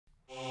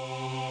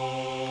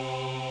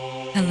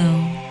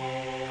Hello,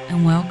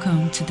 and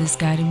welcome to this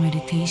guided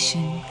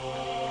meditation.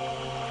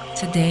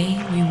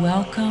 Today, we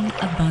welcome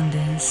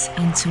abundance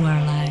into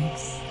our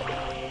lives.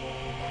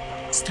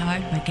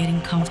 Start by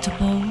getting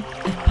comfortable,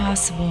 if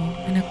possible,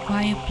 in a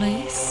quiet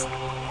place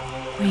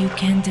where you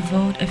can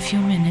devote a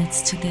few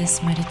minutes to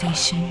this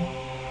meditation.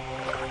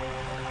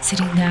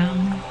 Sitting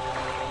down,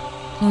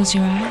 close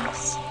your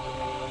eyes,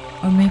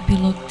 or maybe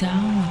look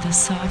down with a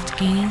soft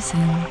gaze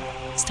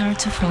and start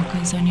to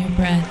focus on your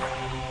breath.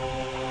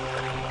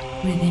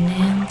 Breathing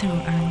in through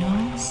our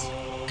nose,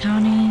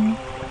 counting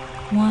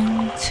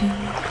 1, 2, 3,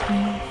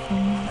 4,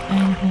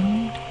 and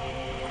hold.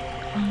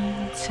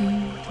 1, 2,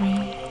 3,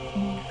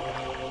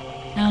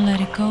 4. Now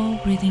let it go,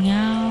 breathing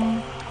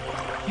out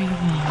through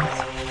your mouth.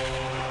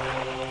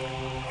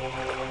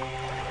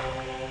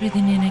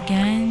 Breathing in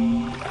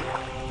again.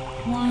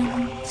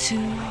 1, 2,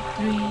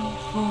 3,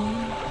 4.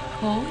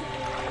 Hold.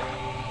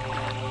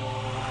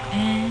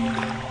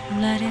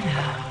 And let it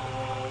out.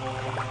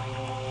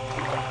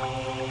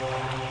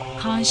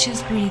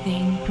 Conscious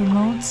breathing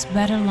promotes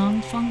better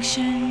lung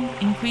function,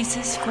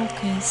 increases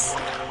focus,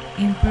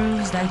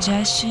 improves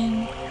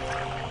digestion,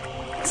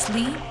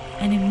 sleep,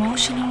 and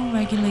emotional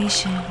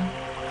regulation.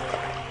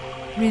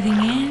 Breathing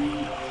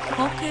in,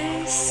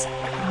 focus,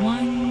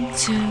 1,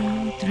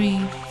 2, 3,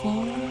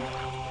 4.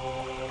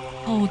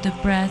 Hold the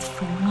breath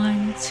for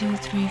 1, 2,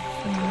 3,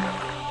 4.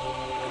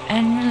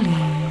 And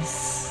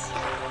release.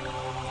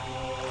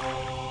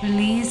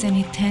 Release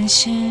any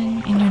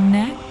tension in your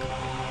neck,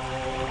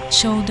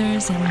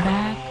 shoulders and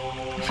back.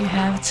 If you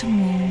have to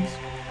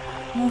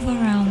move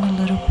around a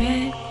little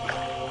bit,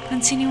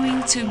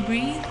 continuing to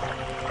breathe,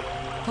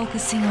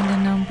 focusing on the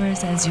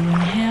numbers as you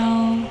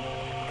inhale.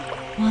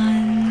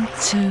 1,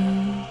 2,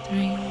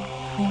 3,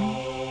 4.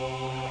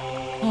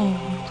 Hold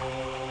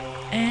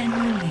and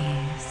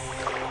release.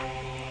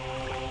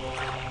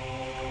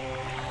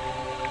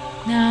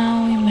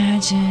 Now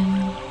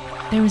imagine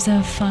there is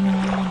a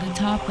funnel on the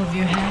top of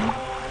your head,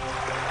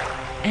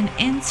 and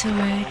into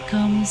it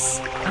comes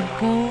a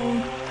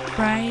gold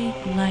bright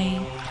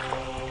light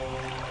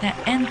that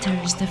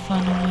enters the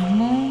funnel and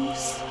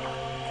moves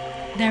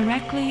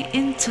directly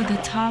into the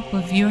top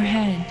of your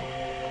head,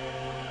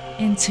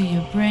 into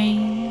your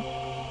brain,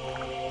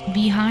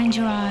 behind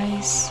your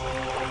eyes,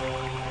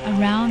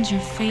 around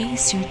your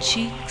face, your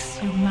cheeks,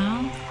 your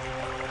mouth,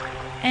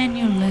 and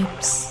your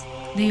lips.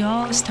 They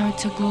all start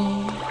to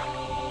glow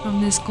from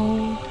this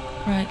gold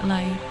bright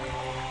light.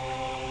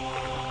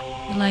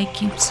 The light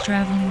keeps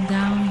traveling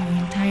down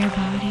your entire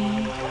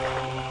body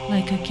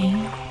like a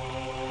game.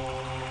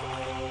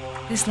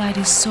 This light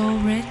is so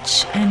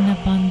rich and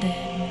abundant,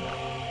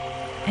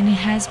 and it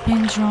has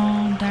been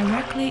drawn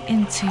directly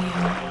into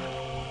you.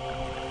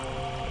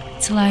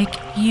 It's like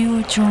you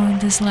are drawing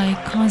this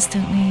light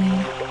constantly,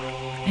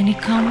 and it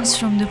comes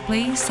from the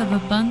place of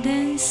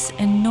abundance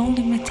and no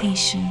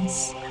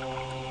limitations,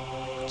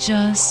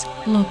 just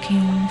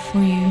looking for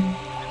you.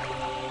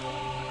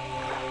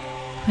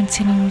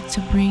 Continue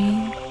to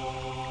breathe.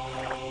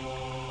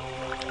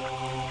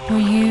 For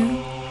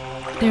you,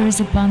 there is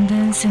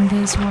abundance in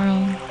this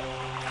world.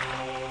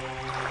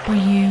 For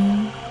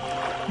you,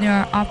 there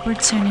are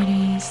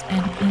opportunities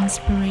and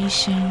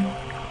inspiration.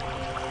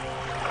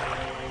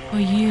 For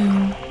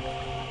you,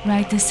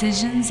 right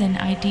decisions and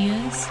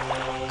ideas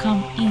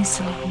come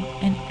easily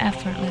and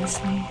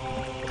effortlessly.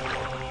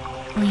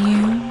 For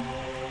you,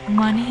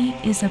 money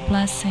is a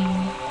blessing.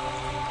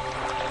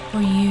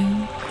 For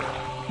you,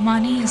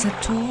 money is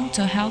a tool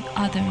to help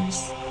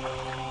others,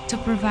 to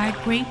provide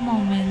great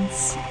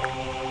moments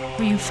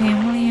for your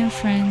family and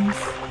friends,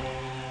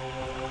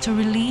 to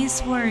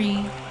release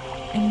worry,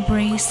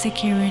 embrace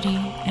security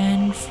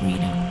and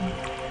freedom.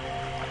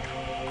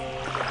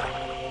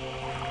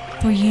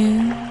 For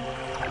you,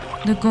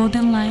 the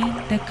golden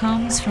light that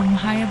comes from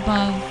high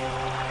above,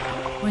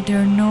 where there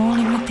are no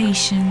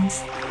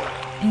limitations,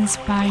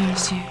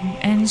 inspires you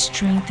and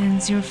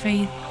strengthens your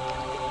faith.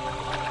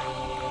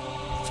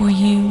 For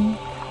you,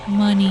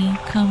 money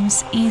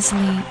comes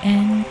easily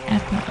and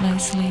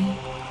effortlessly.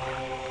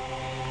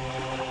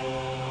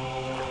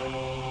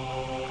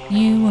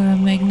 You are a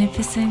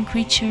magnificent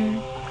creature,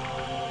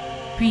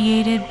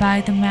 created by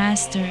the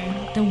Master,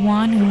 the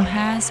one who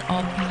has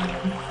all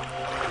power.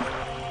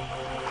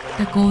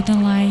 The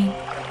golden light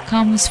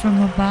comes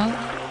from above,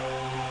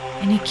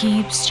 and it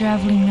keeps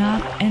traveling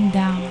up and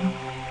down,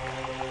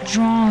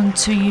 drawn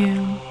to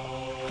you.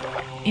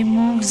 It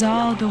moves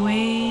all the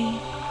way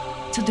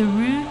to the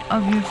root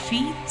of your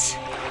feet,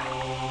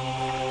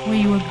 where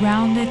you are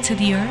grounded to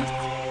the earth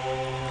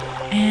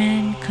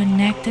and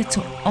connected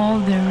to all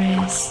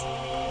there is.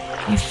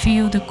 You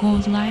feel the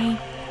gold light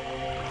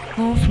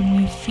go from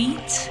your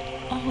feet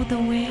all the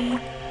way,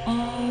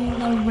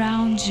 all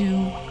around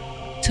you,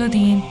 to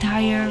the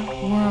entire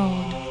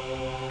world.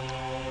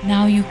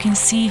 Now you can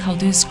see how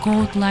this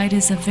gold light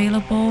is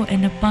available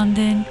and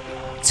abundant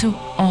to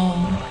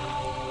all.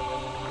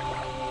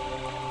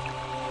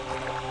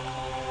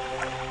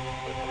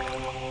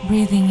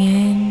 Breathing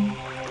in,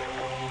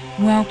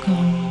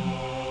 welcome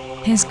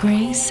His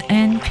grace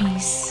and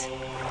peace.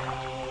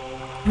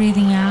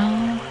 Breathing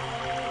out,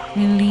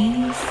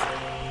 release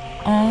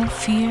all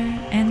fear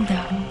and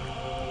doubt.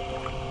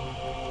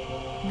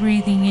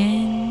 Breathing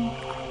in,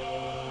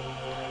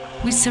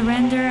 we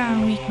surrender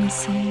our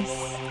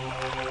weaknesses.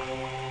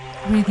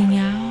 Breathing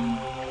out,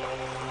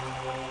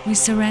 we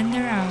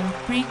surrender our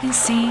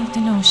preconceived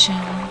notion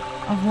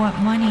of what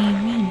money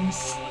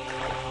means.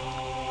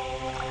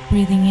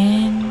 Breathing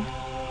in,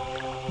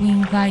 we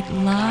invite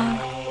love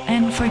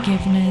and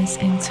forgiveness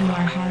into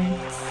our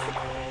hearts.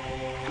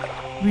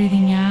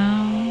 Breathing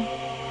out,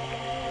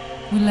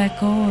 we let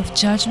go of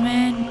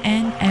judgment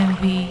and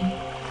envy.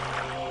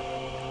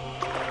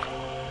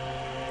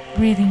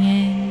 Breathing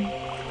in,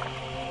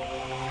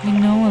 we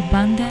know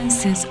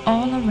abundance is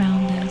all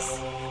around us.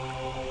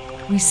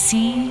 We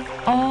see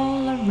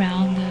all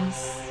around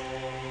us.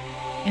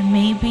 And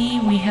maybe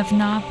we have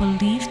not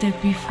believed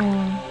it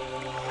before,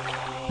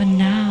 but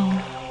now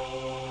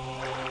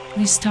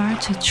we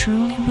start to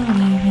truly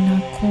believe in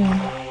our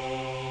core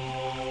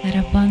that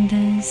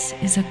abundance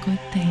is a good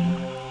thing,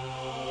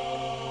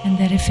 and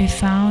that if it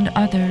found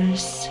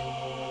others,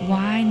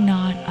 why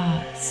not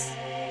us?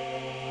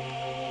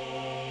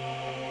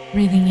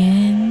 Breathing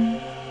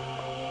in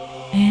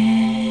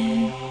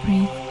and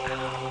breathe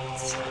out.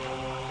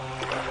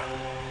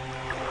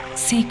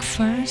 Seek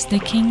first the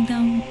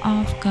kingdom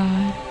of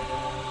God,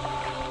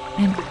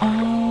 and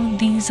all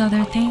these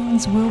other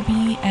things will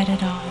be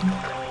added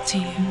on to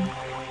you.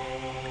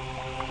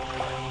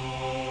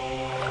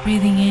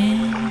 Breathing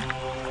in,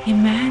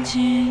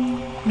 imagine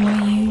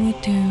what you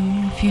would do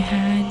if you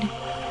had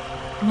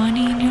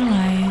money in your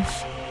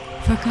life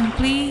for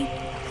complete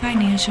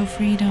financial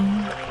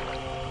freedom.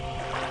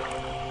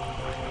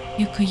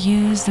 You could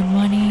use the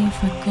money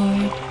for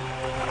good.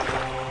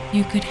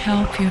 You could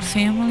help your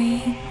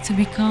family to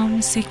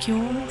become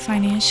secure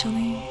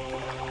financially.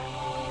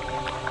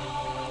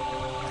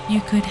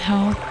 You could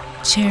help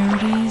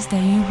charities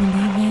that you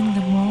believe in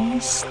the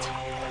most.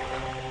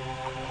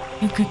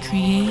 You could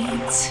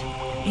create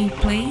a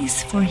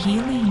place for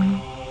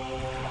healing.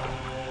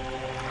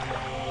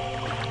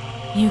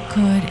 You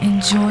could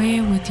enjoy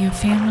it with your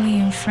family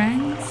and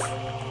friends.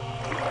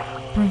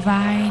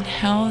 Provide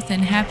health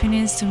and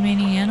happiness to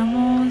many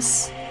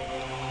animals.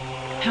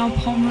 Help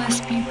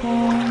homeless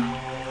people.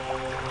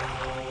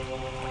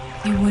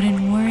 You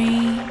wouldn't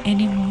worry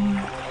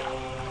anymore.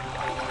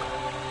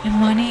 And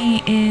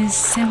money is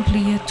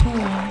simply a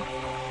tool.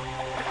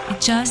 It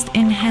just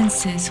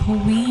enhances who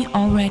we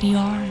already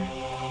are.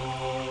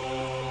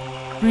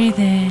 Breathe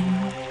in.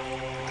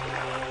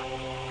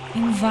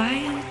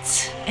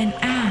 Invite and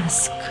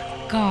ask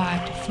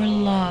God for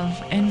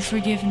love and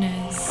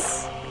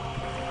forgiveness.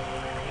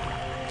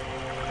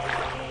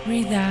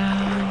 Breathe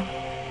out.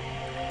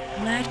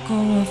 Let go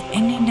of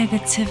any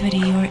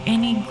negativity or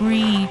any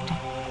greed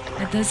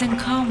that doesn't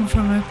come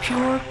from a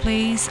pure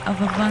place of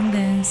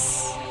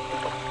abundance.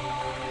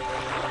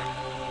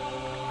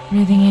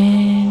 Breathing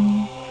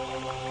in.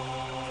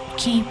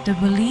 Keep the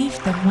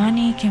belief that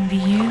money can be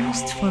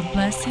used for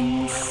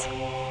blessings.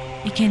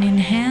 It can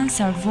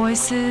enhance our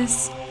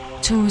voices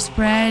to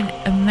spread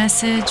a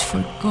message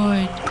for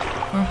good,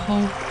 for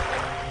hope.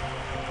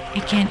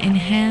 It can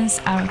enhance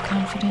our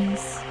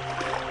confidence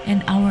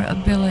and our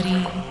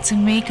ability to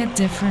make a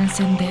difference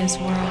in this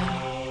world.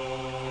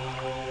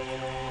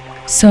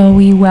 So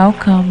we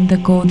welcome the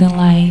golden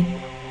light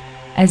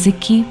as it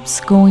keeps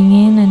going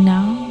in and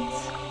out.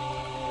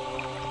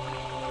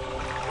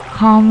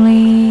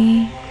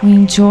 Calmly, we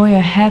enjoy a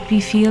happy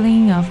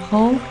feeling of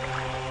hope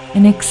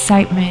and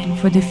excitement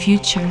for the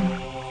future.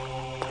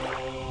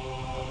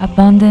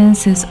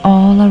 Abundance is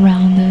all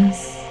around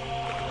us.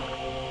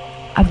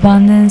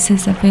 Abundance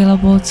is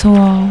available to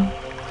all.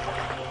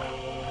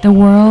 The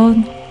world,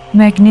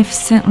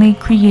 magnificently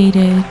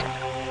created,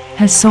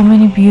 has so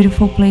many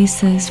beautiful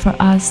places for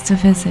us to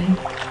visit.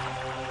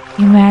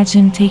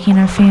 Imagine taking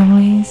our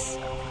families,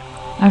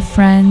 our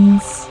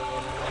friends,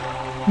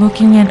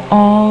 looking at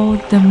all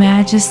the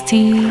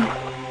majesty,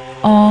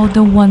 all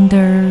the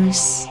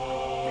wonders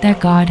that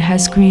God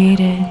has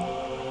created.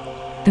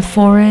 The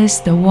forests,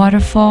 the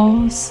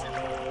waterfalls,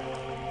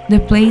 the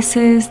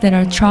places that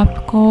are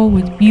tropical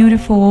with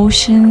beautiful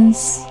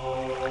oceans.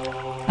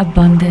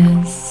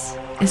 Abundance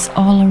is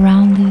all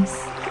around us.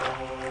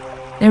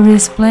 There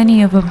is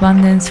plenty of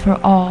abundance for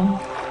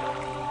all.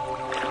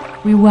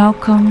 We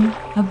welcome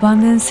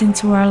abundance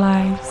into our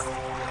lives.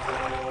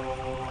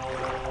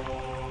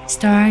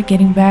 Start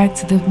getting back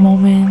to the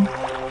moment,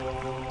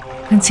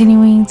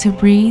 continuing to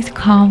breathe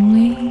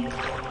calmly.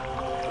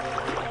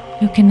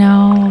 You can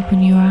now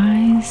open your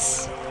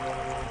eyes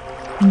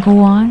and go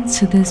on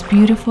to this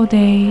beautiful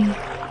day,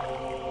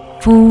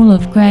 full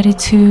of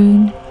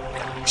gratitude,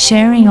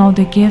 sharing all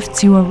the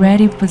gifts you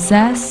already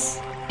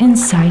possess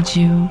inside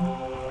you,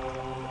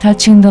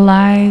 touching the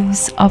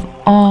lives of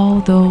all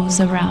those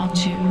around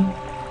you.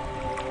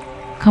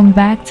 Come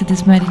back to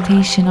this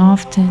meditation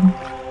often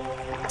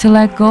to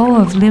let go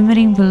of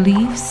limiting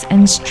beliefs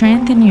and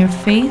strengthen your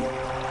faith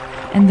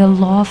and the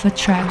law of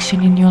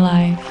attraction in your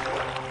life.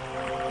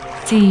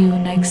 See you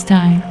next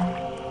time.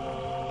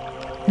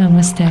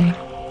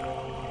 Namaste.